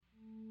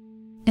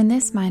In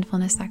this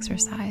mindfulness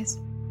exercise,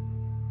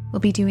 we'll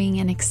be doing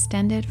an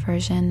extended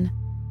version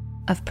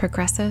of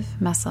progressive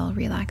muscle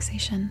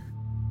relaxation.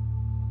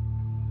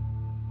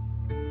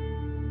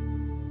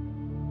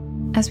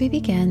 As we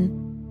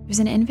begin, there's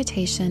an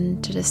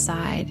invitation to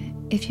decide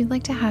if you'd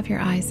like to have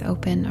your eyes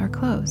open or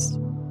closed.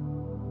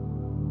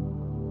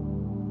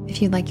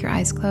 If you'd like your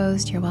eyes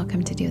closed, you're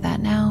welcome to do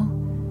that now.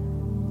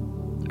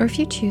 Or if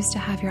you choose to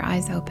have your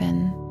eyes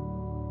open,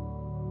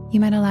 you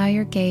might allow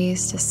your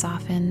gaze to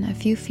soften a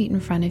few feet in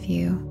front of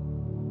you.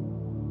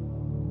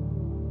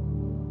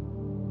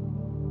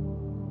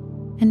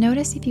 And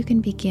notice if you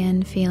can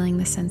begin feeling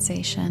the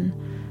sensation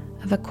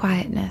of a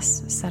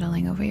quietness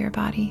settling over your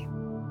body.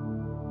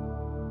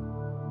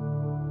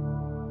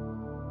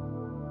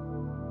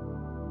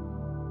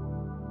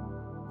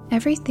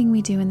 Everything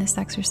we do in this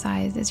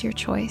exercise is your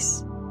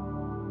choice,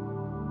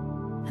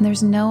 and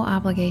there's no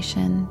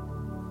obligation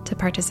to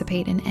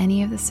participate in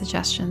any of the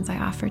suggestions I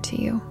offer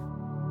to you.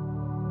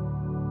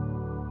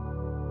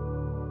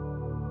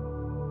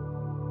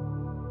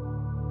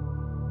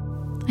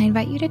 I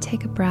invite you to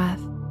take a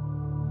breath,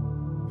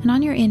 and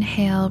on your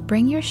inhale,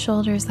 bring your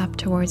shoulders up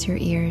towards your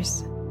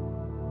ears.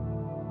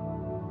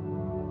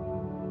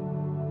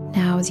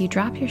 Now, as you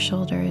drop your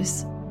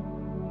shoulders,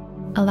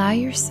 allow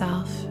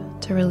yourself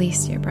to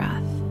release your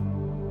breath.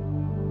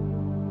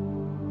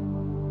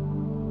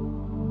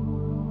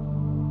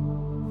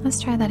 Let's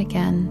try that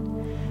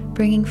again,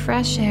 bringing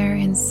fresh air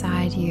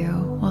inside you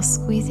while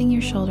squeezing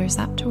your shoulders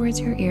up towards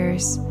your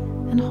ears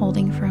and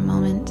holding for a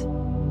moment.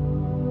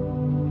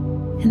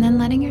 And then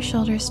letting your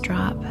shoulders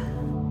drop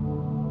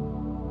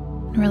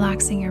and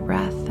relaxing your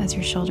breath as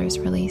your shoulders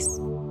release.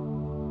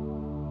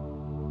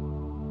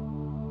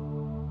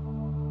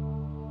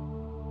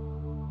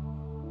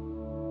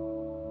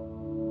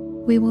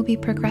 We will be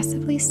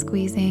progressively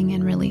squeezing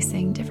and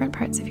releasing different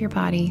parts of your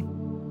body,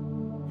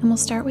 and we'll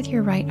start with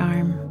your right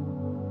arm.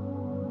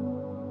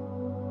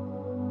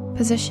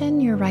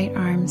 Position your right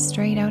arm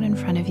straight out in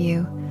front of you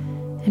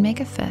and make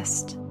a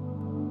fist.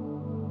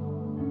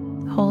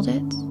 Hold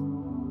it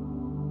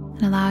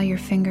and allow your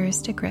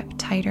fingers to grip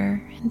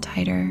tighter and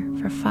tighter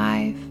for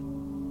 5,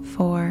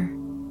 4,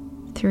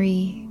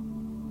 3,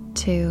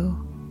 2,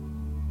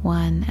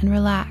 1, and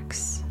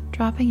relax,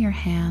 dropping your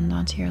hand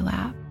onto your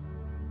lap.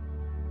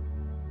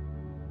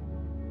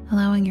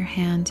 Allowing your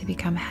hand to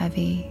become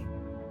heavy.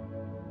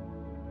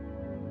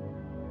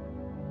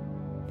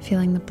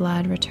 Feeling the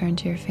blood return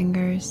to your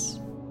fingers.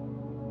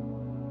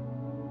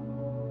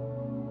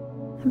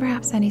 And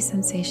perhaps any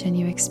sensation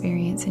you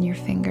experience in your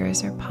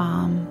fingers or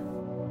palm.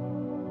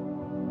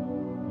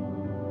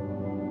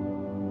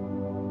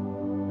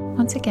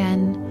 Once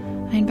again,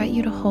 I invite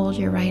you to hold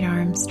your right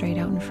arm straight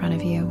out in front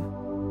of you.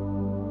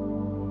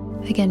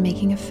 Again,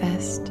 making a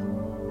fist,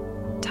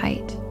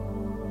 tight,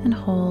 and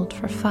hold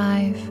for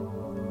 5,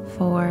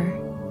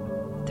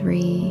 4,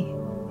 3,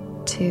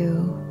 2,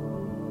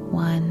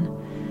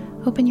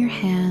 1. Open your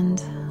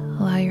hand,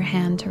 allow your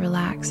hand to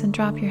relax and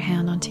drop your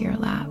hand onto your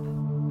lap.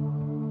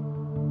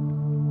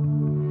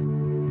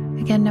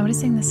 Again,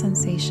 noticing the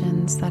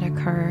sensations that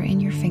occur in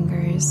your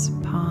fingers,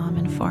 palm,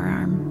 and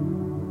forearm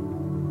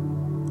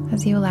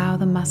as you allow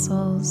the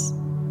muscles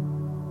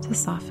to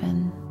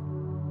soften.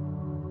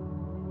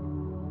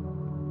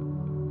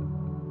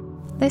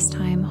 This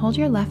time, hold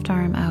your left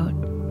arm out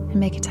and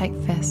make a tight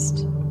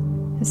fist,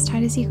 as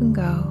tight as you can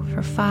go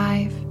for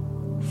 5,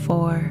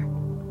 4,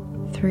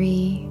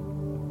 3,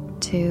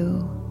 2,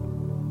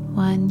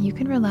 1. You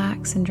can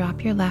relax and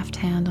drop your left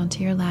hand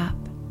onto your lap.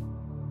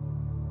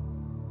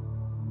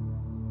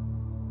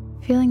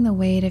 Feeling the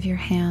weight of your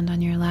hand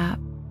on your lap,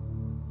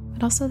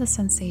 but also the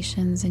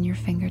sensations in your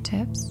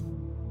fingertips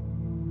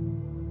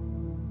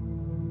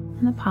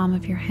and the palm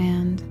of your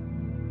hand.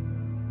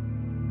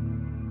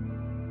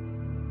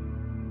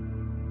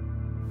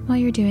 While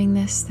you're doing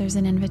this, there's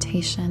an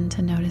invitation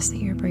to notice that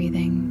you're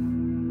breathing.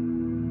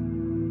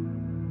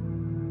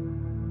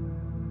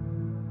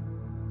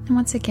 And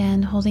once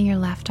again, holding your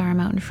left arm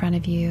out in front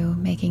of you,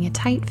 making a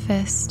tight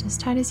fist, as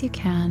tight as you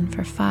can,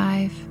 for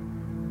 5,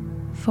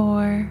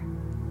 4,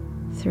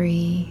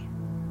 3,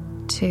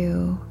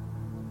 2,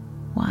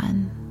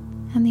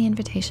 1. And the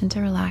invitation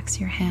to relax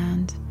your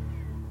hand.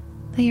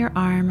 Let your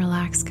arm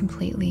relax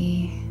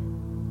completely,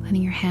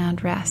 letting your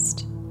hand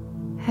rest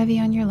heavy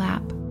on your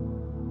lap.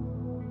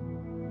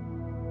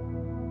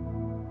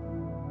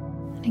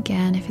 And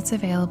again, if it's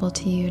available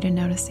to you, to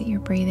notice that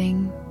you're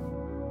breathing.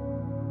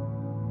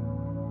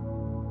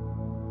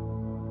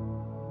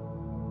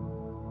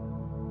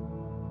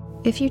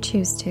 If you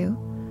choose to,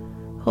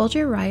 hold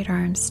your right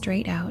arm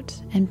straight out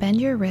and bend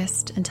your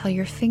wrist until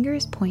your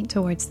fingers point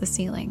towards the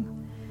ceiling.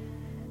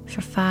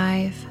 For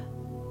 5,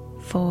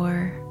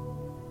 4,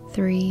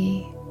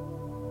 3,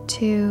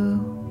 2,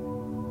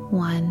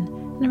 1,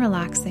 and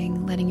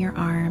relaxing, letting your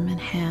arm and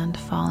hand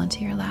fall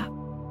into your lap.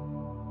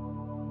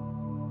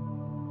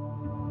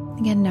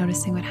 Again,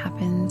 noticing what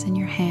happens in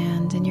your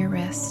hand and your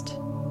wrist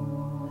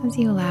as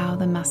you allow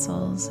the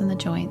muscles and the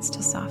joints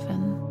to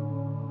soften.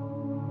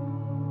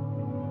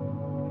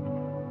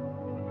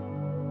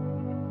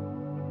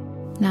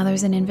 Now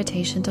there's an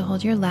invitation to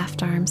hold your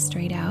left arm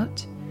straight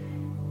out,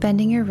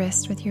 bending your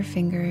wrist with your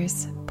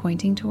fingers,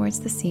 pointing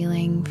towards the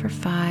ceiling for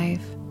 5,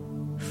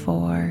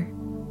 4,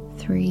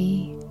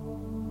 3,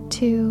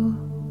 2,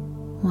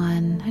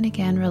 1. And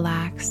again,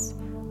 relax,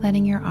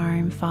 letting your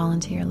arm fall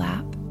into your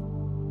lap.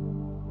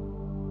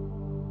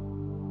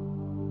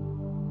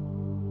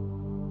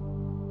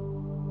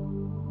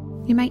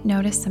 You might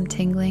notice some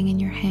tingling in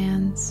your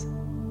hands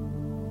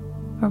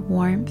or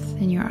warmth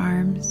in your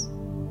arms.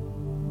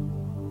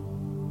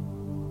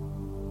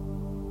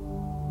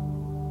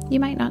 You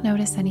might not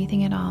notice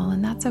anything at all,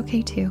 and that's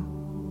okay too.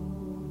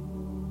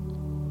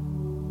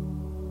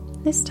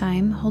 This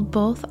time, hold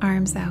both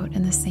arms out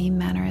in the same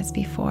manner as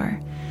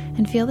before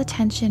and feel the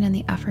tension in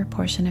the upper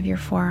portion of your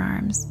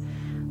forearms,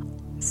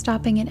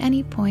 stopping at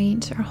any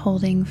point or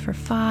holding for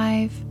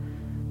 5,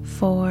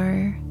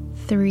 4,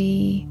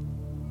 3,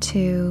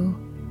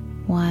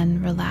 2,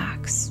 1.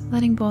 Relax,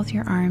 letting both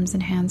your arms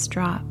and hands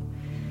drop,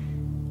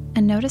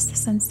 and notice the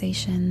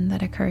sensation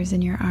that occurs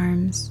in your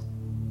arms.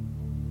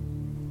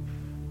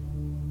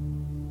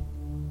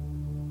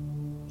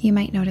 You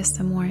might notice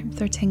some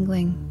warmth or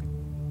tingling.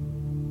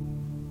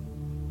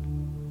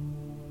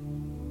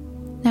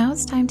 Now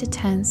it's time to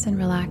tense and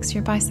relax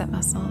your bicep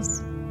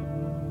muscles.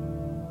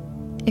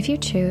 If you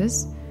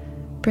choose,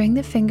 bring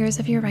the fingers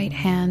of your right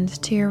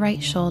hand to your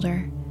right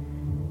shoulder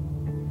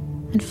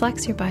and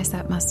flex your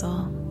bicep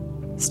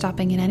muscle,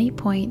 stopping at any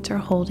point or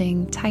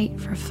holding tight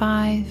for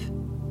 5,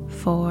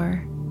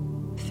 4,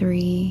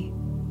 3,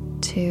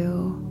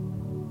 2,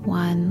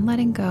 1.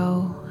 Letting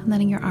go and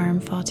letting your arm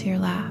fall to your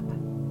lap.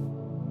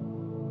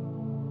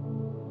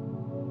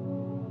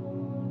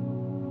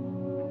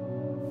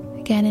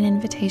 Again, an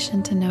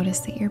invitation to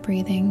notice that you're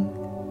breathing.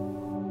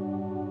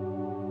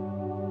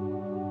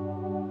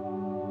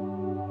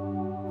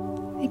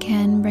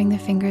 Again, bring the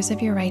fingers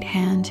of your right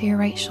hand to your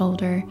right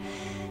shoulder,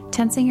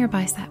 tensing your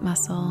bicep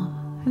muscle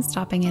and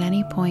stopping at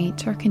any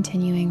point or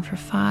continuing for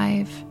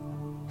 5,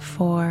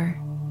 4,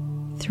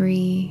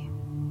 3,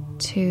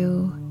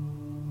 2,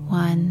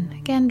 1.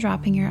 Again,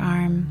 dropping your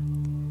arm.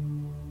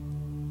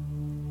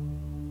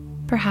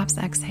 Perhaps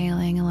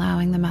exhaling,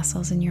 allowing the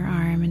muscles in your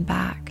arm and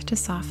back to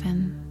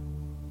soften.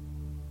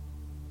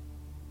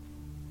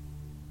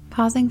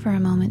 Pausing for a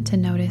moment to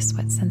notice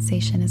what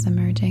sensation is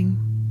emerging.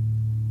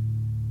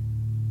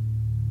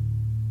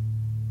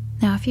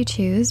 Now, if you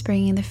choose,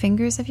 bringing the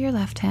fingers of your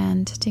left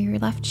hand to your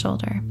left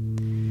shoulder,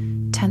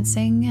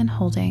 tensing and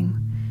holding,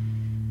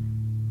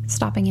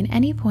 stopping at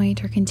any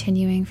point or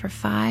continuing for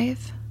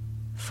 5,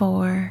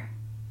 4,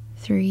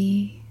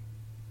 3,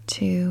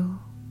 2,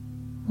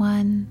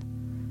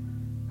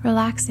 1.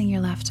 Relaxing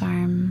your left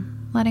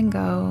arm, letting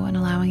go and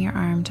allowing your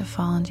arm to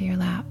fall into your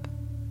lap.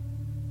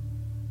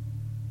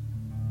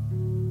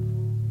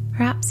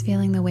 Perhaps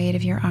feeling the weight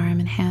of your arm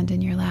and hand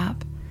in your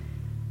lap,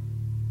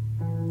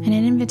 and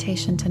an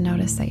invitation to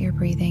notice that you're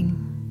breathing.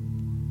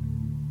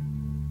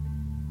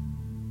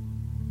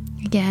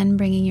 Again,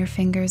 bringing your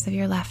fingers of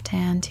your left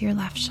hand to your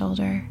left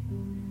shoulder,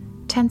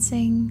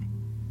 tensing,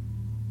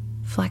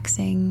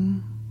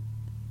 flexing,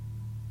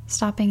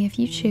 stopping if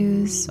you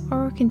choose,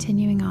 or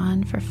continuing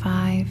on for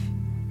 5,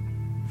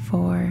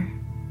 4,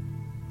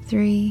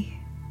 3,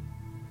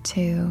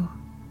 2,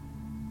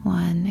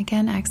 1.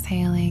 Again,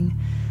 exhaling,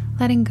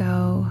 letting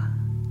go,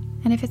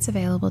 and if it's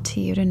available to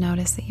you, to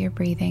notice that you're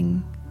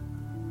breathing.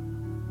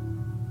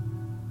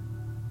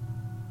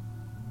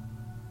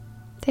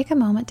 Take a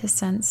moment to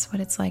sense what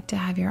it's like to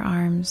have your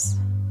arms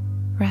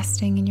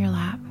resting in your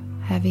lap,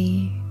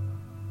 heavy,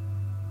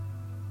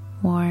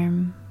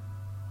 warm.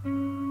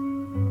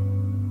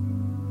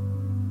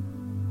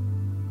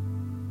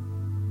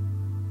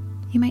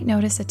 You might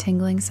notice a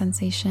tingling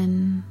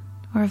sensation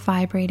or a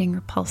vibrating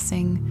or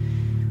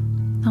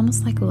pulsing,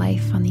 almost like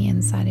life on the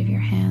inside of your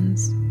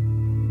hands.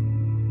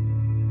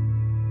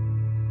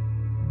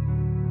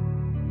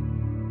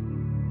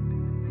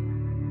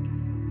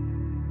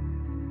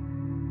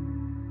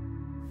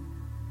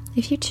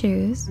 If you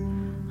choose,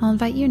 I'll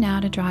invite you now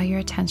to draw your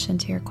attention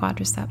to your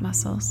quadricep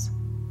muscles.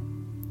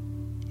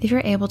 If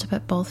you're able to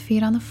put both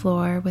feet on the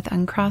floor with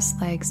uncrossed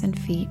legs and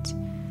feet,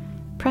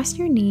 press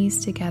your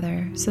knees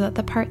together so that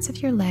the parts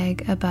of your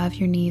leg above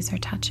your knees are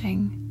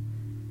touching,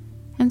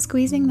 and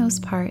squeezing those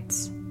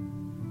parts,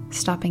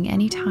 stopping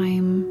any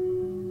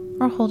time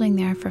or holding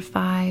there for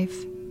 5,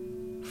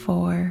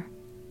 4,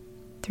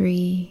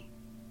 3,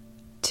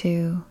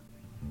 2,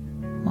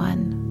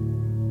 1.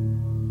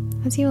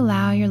 As you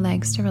allow your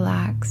legs to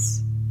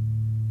relax,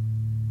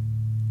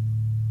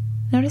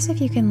 notice if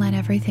you can let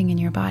everything in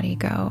your body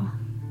go.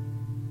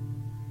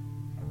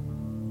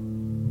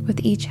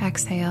 With each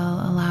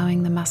exhale,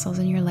 allowing the muscles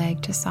in your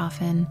leg to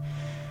soften,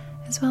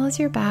 as well as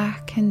your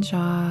back and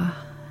jaw,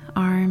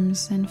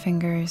 arms and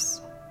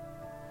fingers.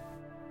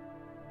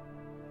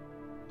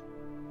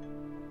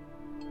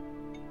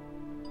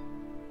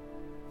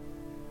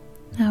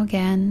 Now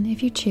again,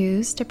 if you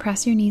choose to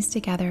press your knees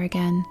together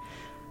again,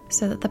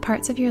 so that the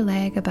parts of your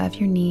leg above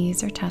your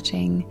knees are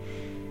touching.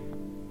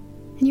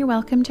 And you're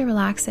welcome to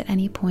relax at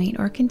any point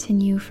or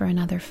continue for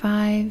another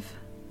 5,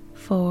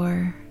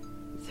 4,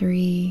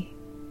 3,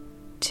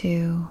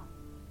 2,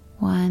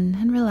 1,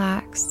 and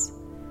relax,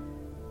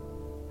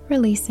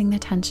 releasing the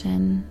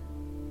tension,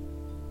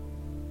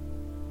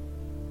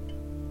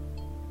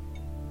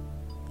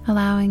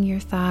 allowing your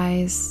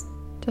thighs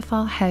to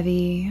fall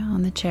heavy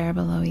on the chair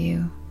below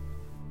you.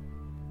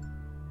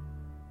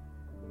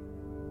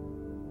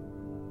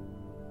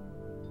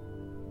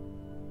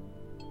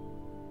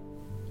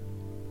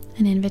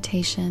 An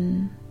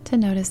invitation to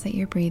notice that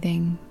you're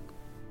breathing.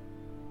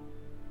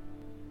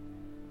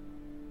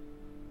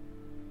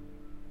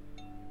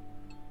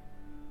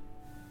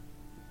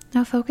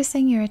 Now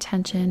focusing your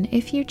attention,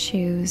 if you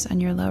choose, on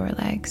your lower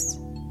legs.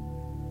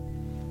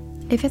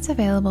 If it's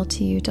available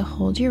to you to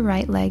hold your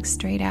right leg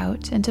straight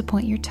out and to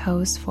point your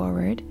toes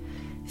forward,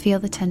 feel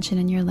the tension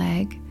in your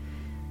leg,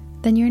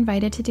 then you're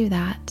invited to do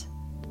that.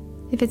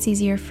 If it's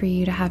easier for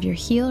you to have your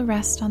heel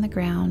rest on the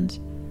ground,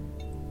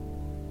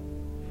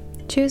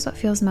 choose what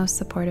feels most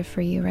supportive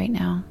for you right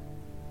now.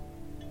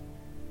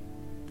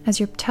 As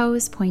your toe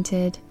is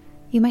pointed,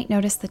 you might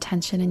notice the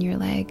tension in your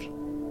leg.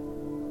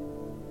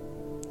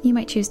 You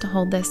might choose to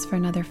hold this for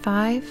another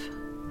 5,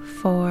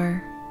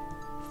 4,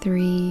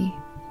 3,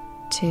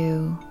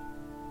 2,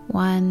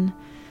 1,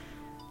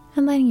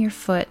 and letting your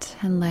foot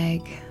and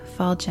leg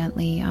fall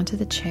gently onto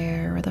the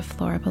chair or the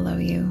floor below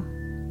you.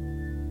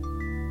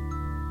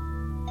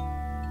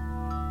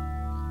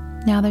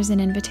 Now there's an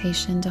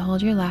invitation to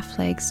hold your left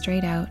leg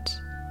straight out,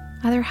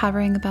 either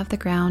hovering above the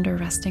ground or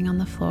resting on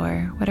the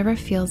floor, whatever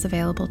feels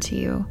available to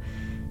you,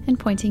 and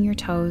pointing your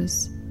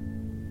toes,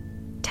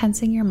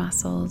 tensing your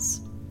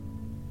muscles,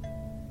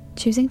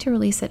 choosing to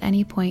release at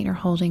any point or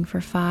holding for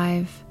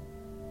 5,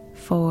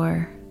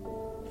 4,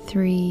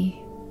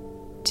 3,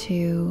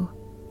 2,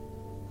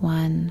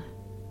 1,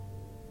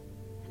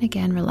 and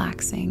again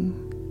relaxing,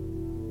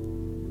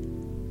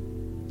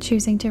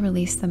 choosing to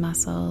release the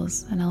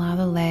muscles and allow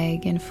the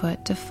leg and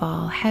foot to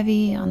fall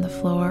heavy on the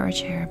floor or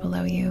chair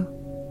below you.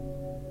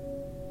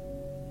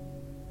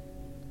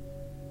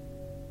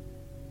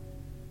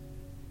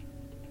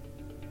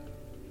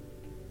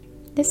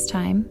 This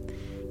time,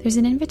 there's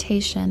an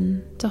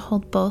invitation to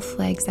hold both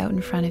legs out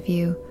in front of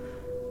you,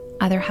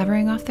 either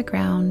hovering off the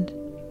ground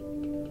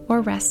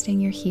or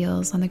resting your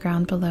heels on the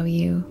ground below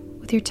you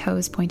with your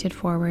toes pointed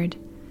forward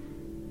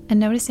and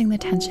noticing the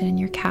tension in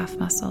your calf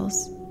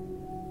muscles.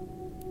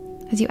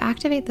 As you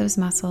activate those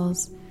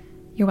muscles,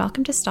 you're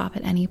welcome to stop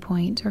at any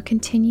point or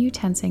continue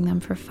tensing them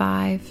for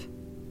 5,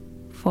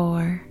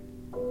 4,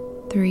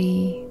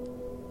 3,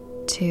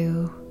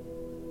 2,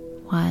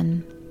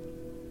 1.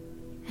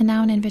 And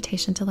now an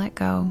invitation to let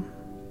go.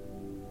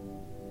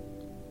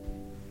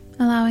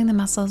 Allowing the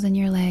muscles in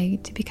your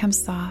leg to become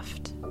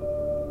soft,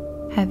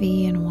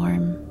 heavy, and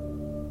warm.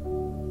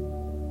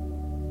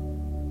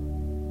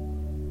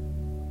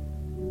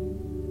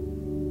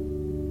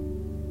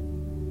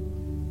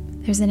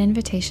 There's an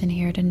invitation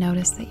here to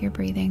notice that you're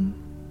breathing.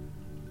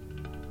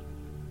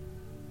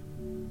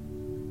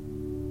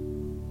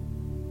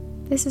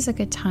 This is a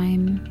good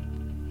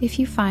time, if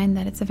you find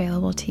that it's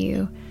available to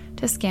you,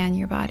 to scan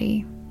your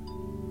body.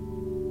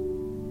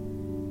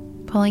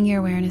 Pulling your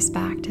awareness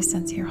back to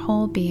sense your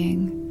whole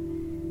being,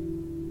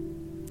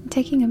 and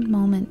taking a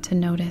moment to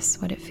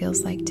notice what it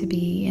feels like to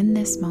be in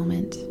this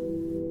moment.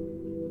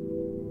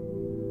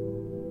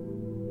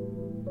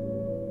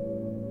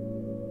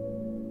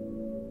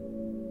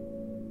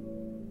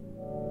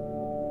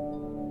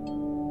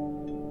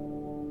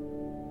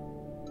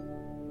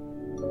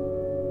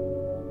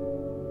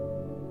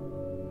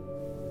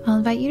 I'll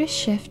invite you to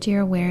shift your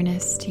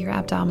awareness to your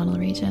abdominal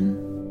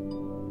region.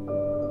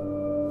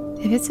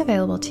 If it's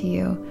available to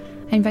you,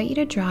 I invite you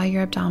to draw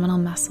your abdominal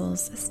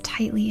muscles as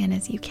tightly in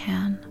as you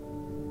can,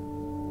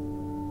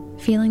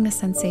 feeling the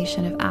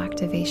sensation of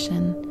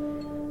activation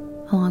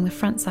along the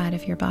front side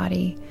of your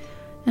body,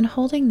 and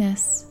holding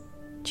this,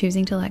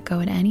 choosing to let go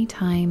at any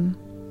time,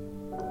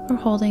 or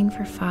holding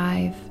for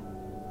 5,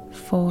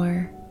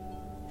 4,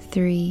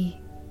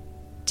 3,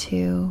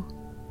 2,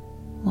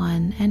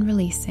 1, and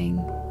releasing,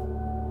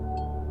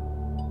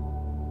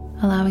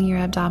 allowing your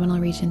abdominal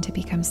region to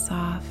become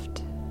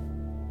soft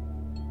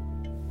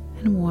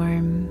and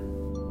warm.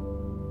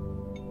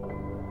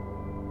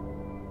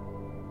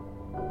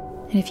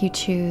 And if you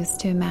choose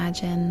to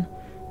imagine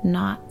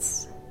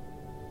knots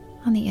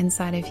on the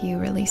inside of you,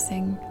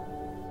 releasing.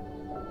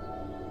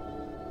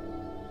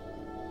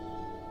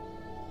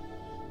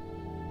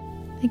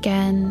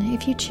 Again,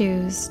 if you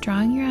choose,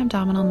 drawing your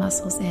abdominal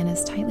muscles in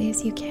as tightly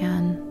as you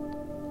can,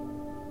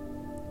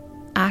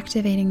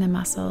 activating the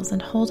muscles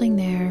and holding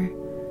there,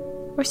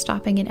 or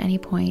stopping at any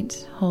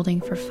point,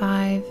 holding for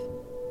 5,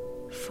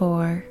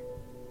 4,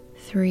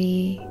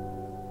 3,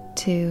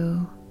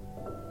 2,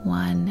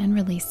 1, and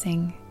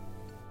releasing.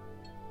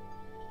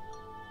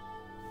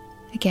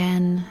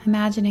 Again,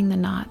 imagining the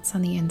knots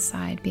on the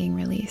inside being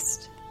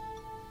released.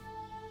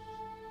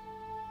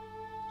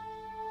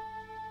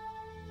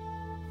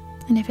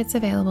 And if it's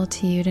available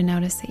to you, to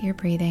notice that you're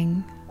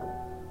breathing.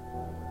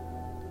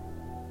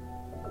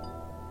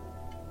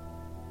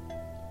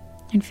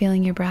 And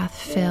feeling your breath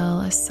fill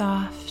a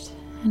soft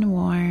and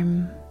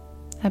warm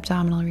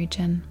abdominal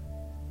region.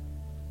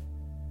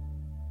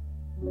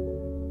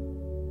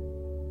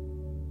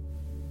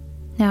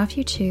 Now, if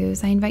you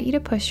choose, I invite you to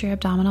push your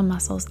abdominal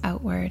muscles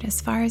outward as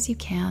far as you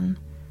can,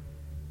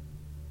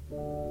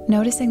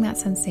 noticing that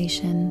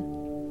sensation,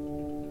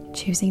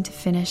 choosing to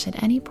finish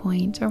at any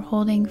point or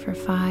holding for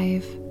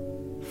 5,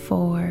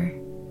 4,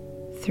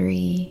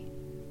 3,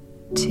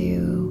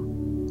 2,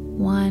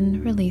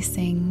 1,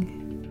 releasing.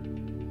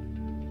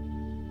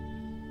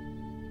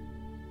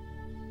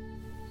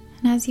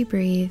 And as you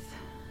breathe,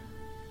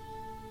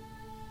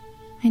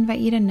 I invite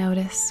you to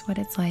notice what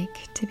it's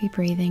like to be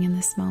breathing in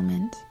this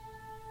moment.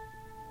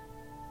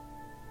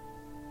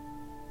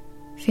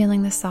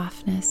 Feeling the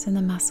softness in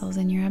the muscles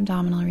in your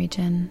abdominal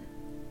region.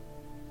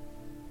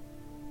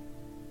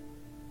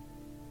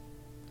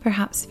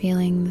 Perhaps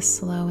feeling the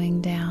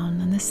slowing down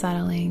and the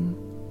settling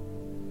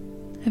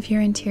of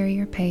your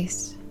interior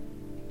pace.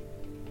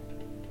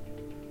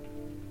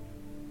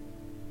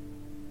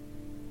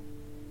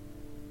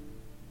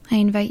 I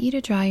invite you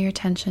to draw your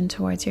attention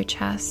towards your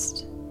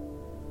chest.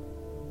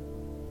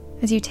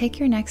 As you take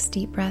your next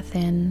deep breath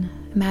in,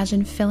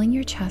 imagine filling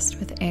your chest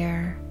with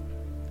air,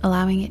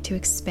 allowing it to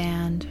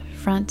expand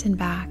front and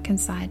back and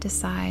side to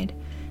side,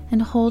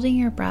 and holding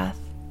your breath,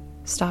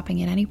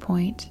 stopping at any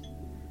point,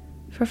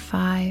 for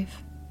 5,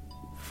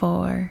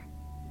 4,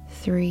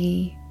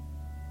 3,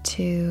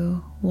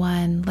 2,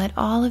 1. Let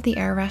all of the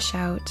air rush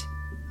out.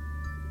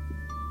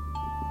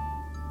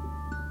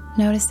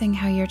 Noticing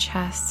how your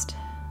chest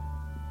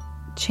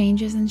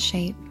changes in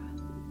shape.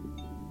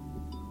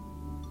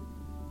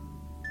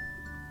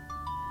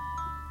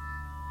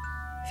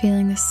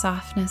 Feeling the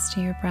softness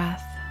to your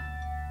breath.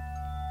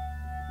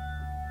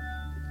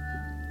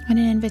 And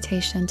an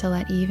invitation to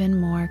let even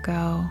more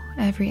go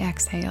every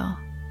exhale.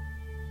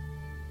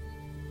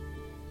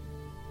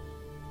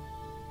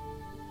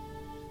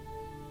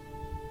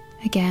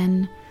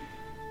 Again,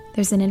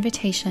 there's an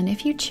invitation,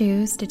 if you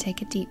choose, to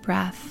take a deep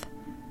breath,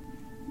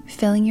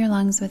 filling your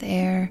lungs with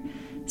air,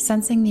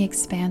 sensing the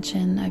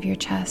expansion of your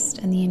chest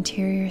and the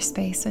interior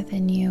space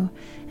within you,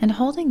 and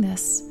holding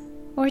this,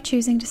 or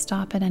choosing to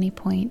stop at any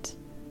point.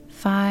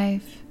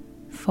 5,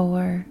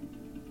 4,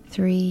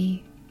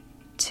 3,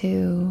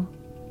 2,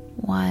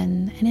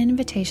 1. An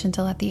invitation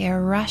to let the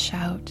air rush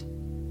out.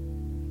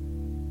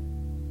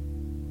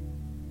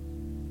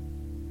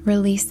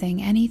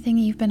 Releasing anything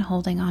you've been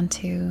holding on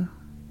to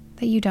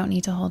that you don't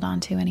need to hold on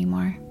to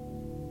anymore.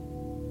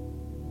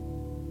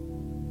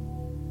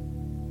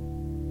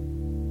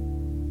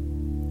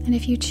 And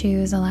if you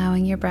choose,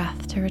 allowing your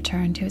breath to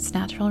return to its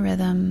natural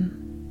rhythm.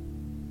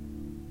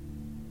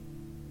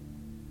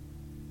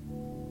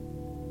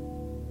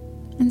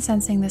 And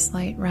sensing the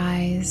slight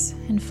rise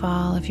and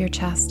fall of your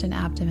chest and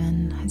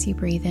abdomen as you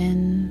breathe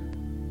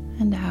in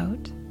and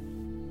out.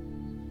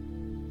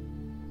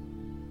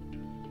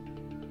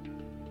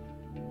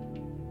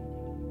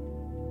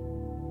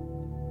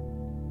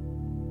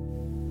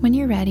 When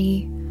you're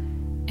ready,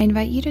 I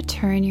invite you to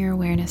turn your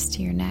awareness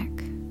to your neck.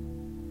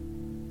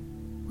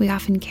 We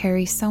often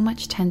carry so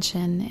much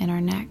tension in our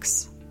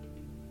necks.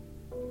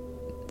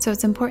 So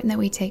it's important that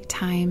we take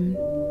time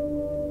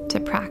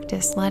to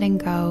practice letting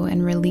go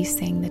and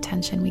releasing the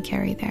tension we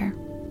carry there.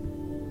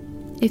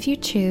 If you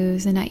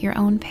choose, and at your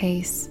own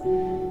pace,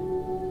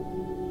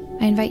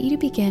 I invite you to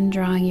begin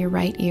drawing your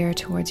right ear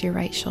towards your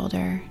right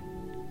shoulder,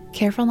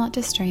 careful not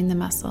to strain the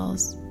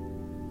muscles,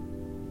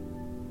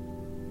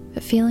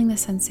 but feeling the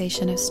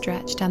sensation of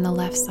stretch down the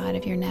left side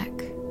of your neck.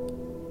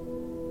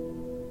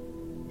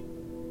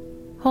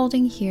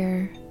 Holding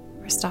here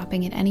or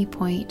stopping at any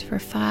point for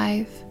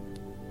 5,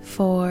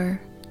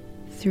 4,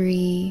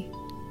 3,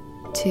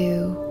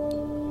 2,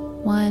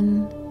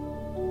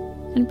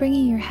 1, and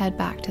bringing your head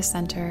back to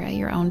center at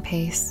your own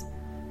pace,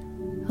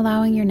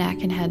 allowing your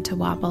neck and head to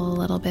wobble a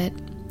little bit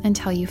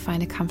until you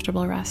find a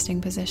comfortable resting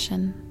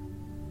position.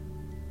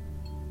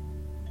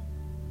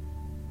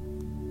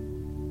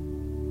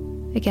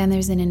 Again,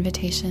 there's an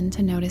invitation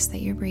to notice that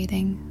you're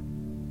breathing.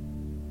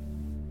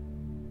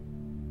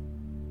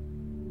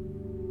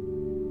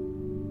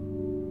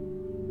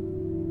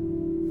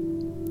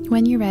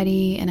 When you're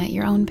ready and at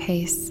your own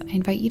pace, I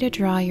invite you to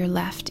draw your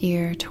left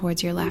ear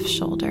towards your left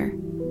shoulder,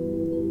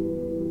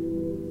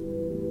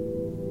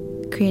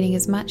 creating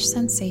as much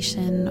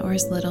sensation or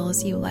as little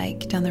as you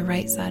like down the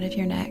right side of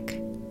your neck.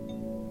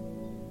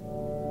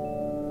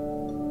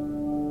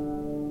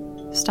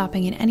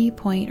 Stopping at any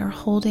point or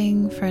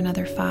holding for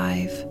another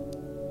 5,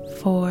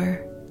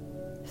 4,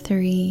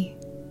 3,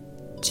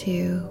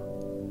 2,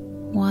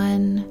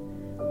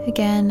 1.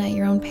 Again, at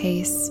your own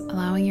pace,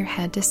 allowing your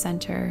head to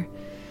center,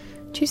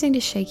 choosing to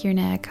shake your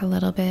neck a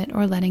little bit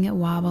or letting it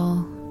wobble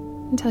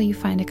until you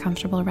find a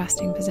comfortable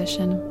resting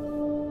position.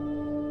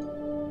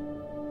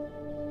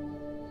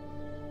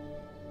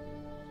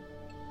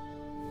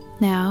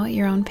 Now, at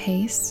your own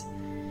pace,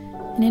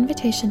 an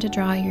invitation to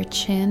draw your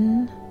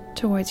chin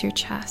towards your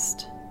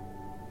chest.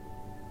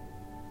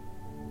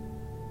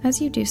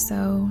 As you do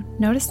so,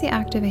 notice the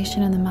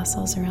activation in the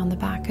muscles around the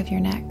back of your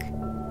neck.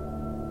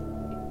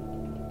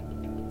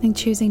 and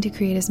choosing to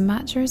create as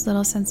much or as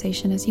little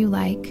sensation as you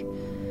like.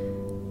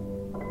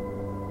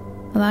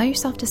 Allow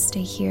yourself to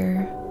stay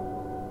here,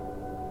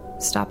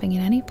 stopping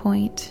at any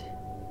point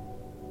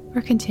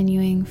or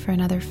continuing for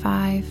another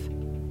 5,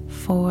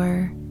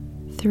 4,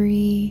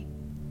 3,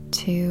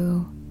 2,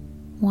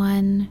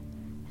 1,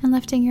 and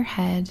lifting your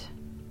head.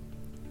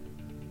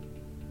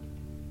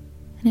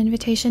 An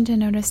invitation to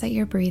notice that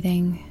you're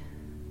breathing,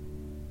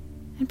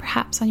 and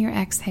perhaps on your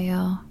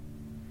exhale,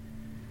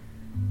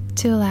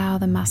 to allow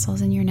the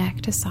muscles in your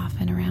neck to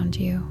soften around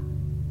you.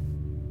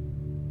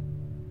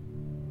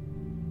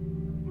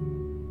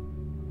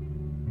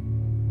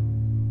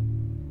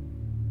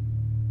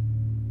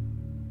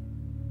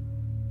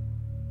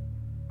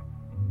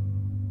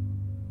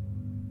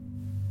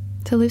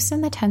 To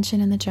loosen the tension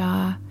in the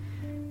jaw,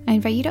 I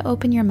invite you to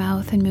open your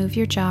mouth and move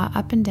your jaw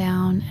up and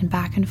down and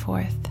back and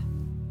forth.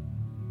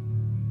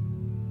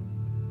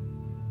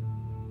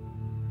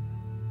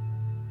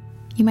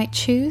 You might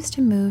choose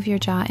to move your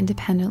jaw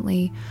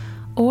independently,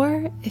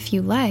 or if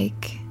you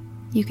like,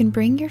 you can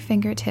bring your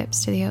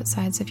fingertips to the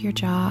outsides of your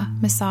jaw,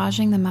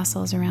 massaging the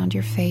muscles around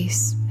your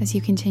face as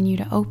you continue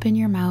to open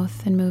your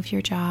mouth and move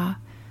your jaw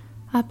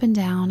up and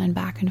down and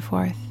back and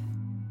forth.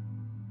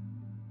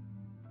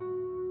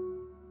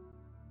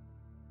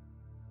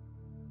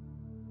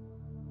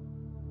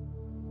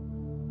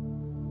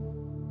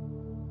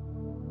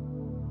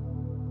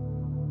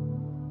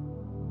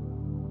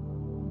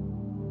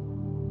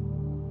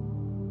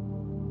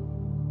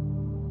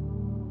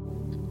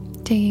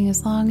 Taking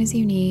as long as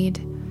you need,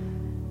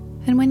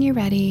 and when you're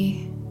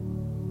ready,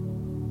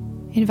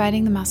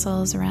 inviting the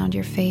muscles around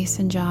your face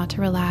and jaw to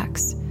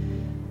relax,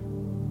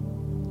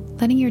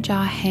 letting your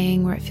jaw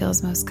hang where it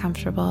feels most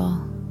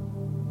comfortable,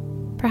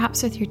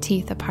 perhaps with your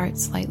teeth apart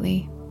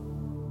slightly.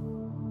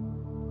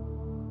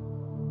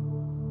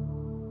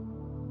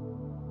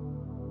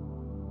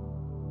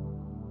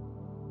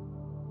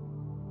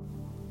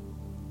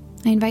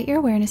 I invite your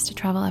awareness to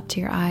travel up to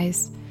your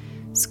eyes,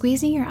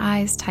 squeezing your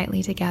eyes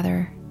tightly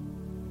together.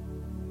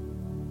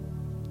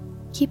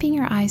 Keeping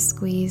your eyes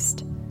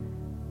squeezed,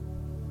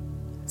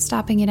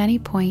 stopping at any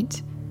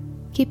point,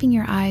 keeping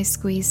your eyes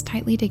squeezed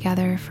tightly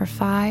together for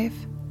 5,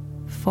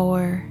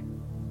 4,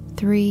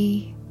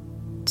 3,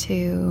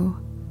 2,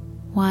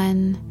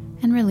 1,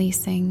 and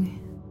releasing.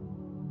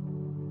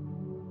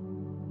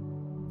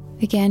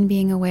 Again,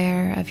 being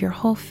aware of your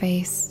whole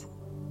face,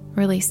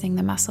 releasing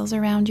the muscles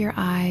around your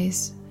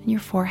eyes, and your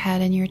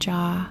forehead and your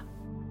jaw.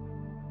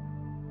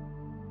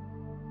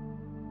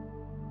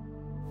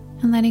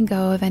 And letting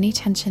go of any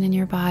tension in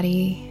your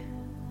body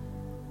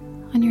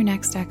on your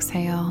next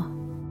exhale.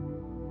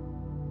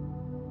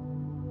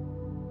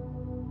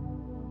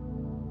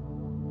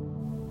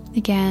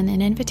 Again,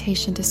 an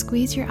invitation to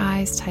squeeze your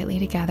eyes tightly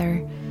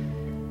together,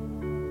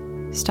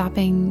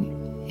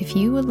 stopping if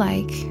you would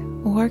like,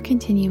 or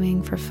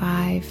continuing for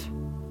 5,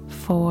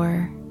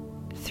 4,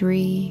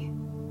 3,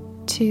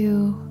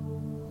 2,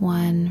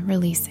 1,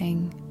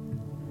 releasing.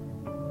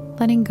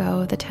 Letting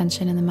go of the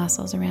tension in the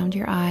muscles around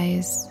your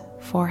eyes,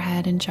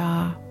 forehead, and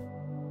jaw.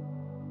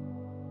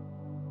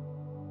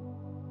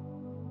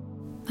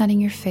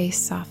 Letting your face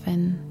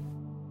soften.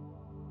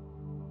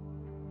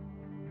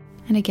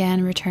 And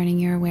again, returning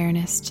your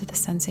awareness to the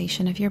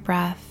sensation of your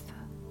breath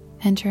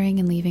entering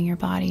and leaving your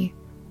body.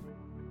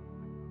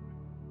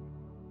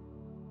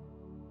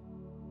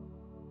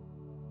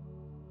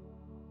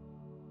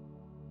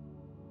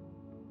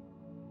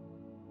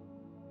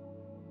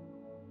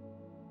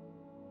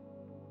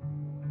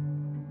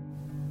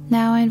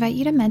 Now I invite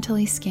you to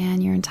mentally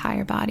scan your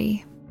entire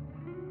body,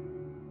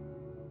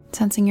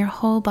 sensing your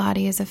whole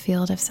body as a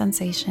field of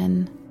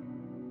sensation.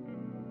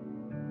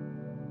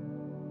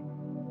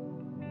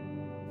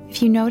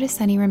 If you notice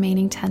any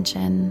remaining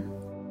tension,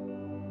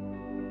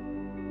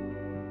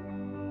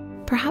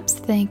 perhaps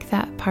thank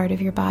that part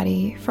of your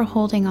body for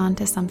holding on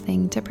to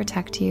something to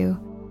protect you,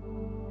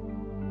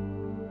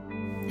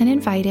 and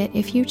invite it,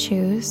 if you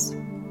choose,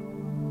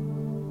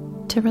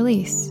 to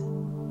release.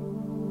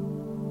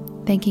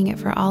 Thanking it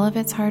for all of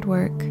its hard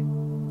work,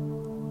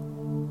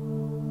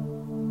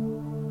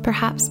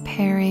 perhaps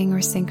pairing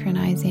or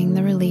synchronizing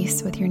the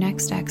release with your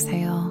next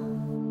exhale.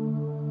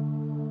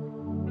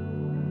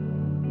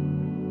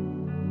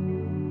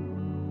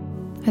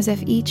 As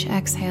if each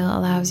exhale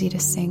allows you to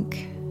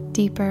sink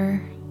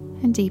deeper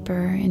and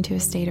deeper into a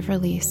state of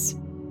release.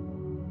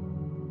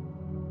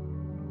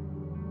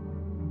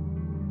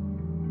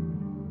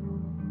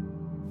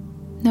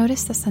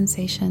 Notice the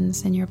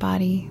sensations in your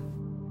body.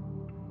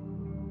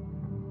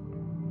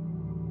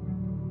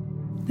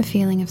 The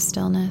feeling of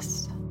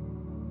stillness.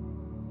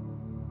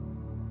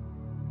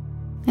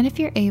 And if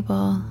you're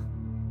able,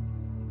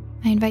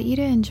 I invite you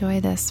to enjoy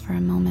this for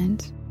a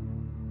moment,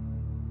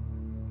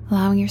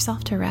 allowing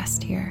yourself to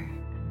rest here.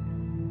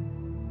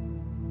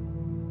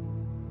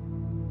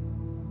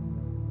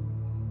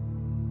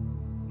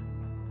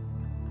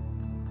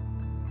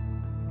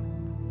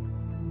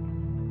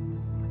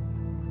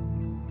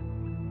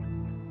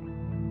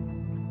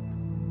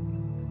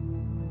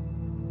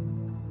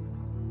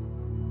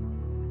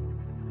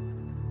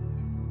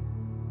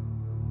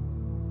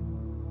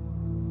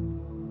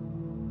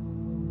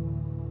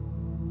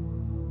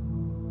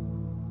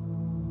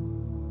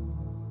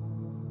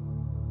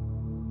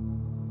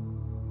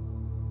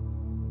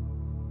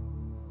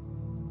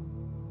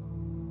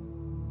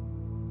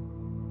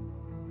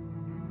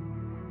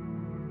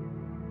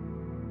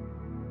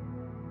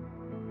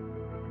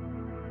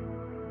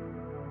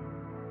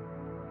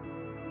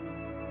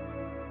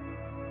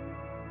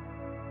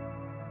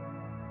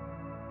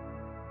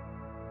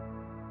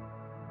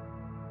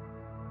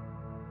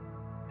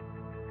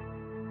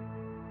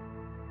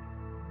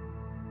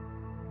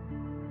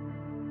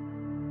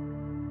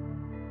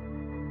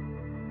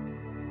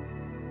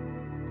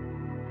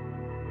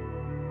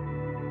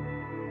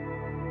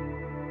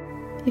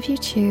 If you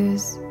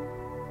choose,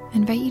 I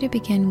invite you to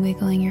begin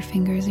wiggling your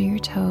fingers or your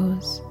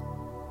toes,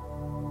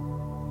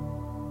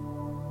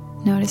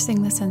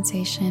 noticing the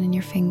sensation in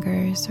your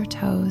fingers or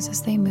toes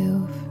as they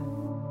move.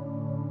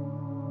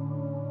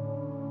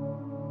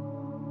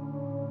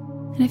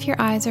 And if your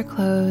eyes are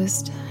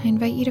closed, I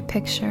invite you to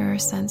picture or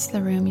sense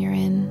the room you're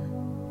in.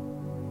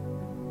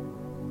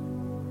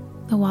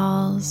 The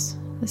walls,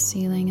 the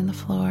ceiling, and the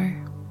floor.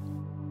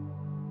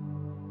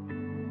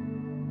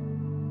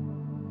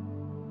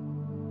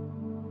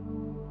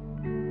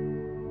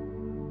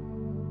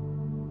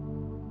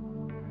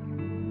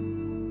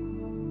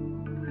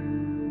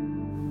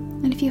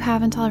 And if you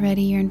haven't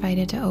already, you're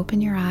invited to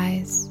open your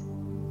eyes.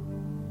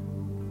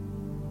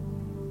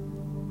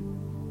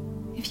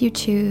 If you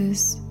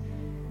choose,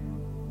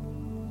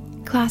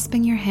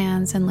 clasping your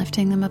hands and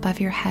lifting them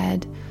above your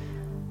head,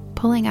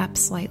 pulling up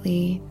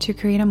slightly to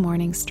create a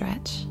morning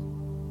stretch.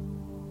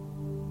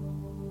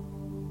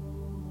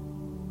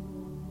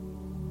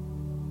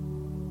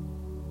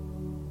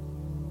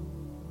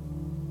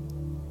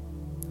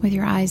 With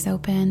your eyes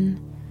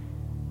open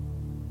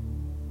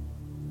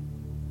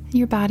and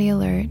your body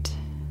alert,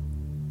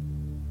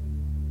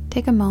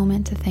 take a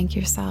moment to thank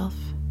yourself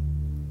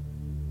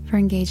for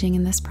engaging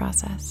in this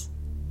process.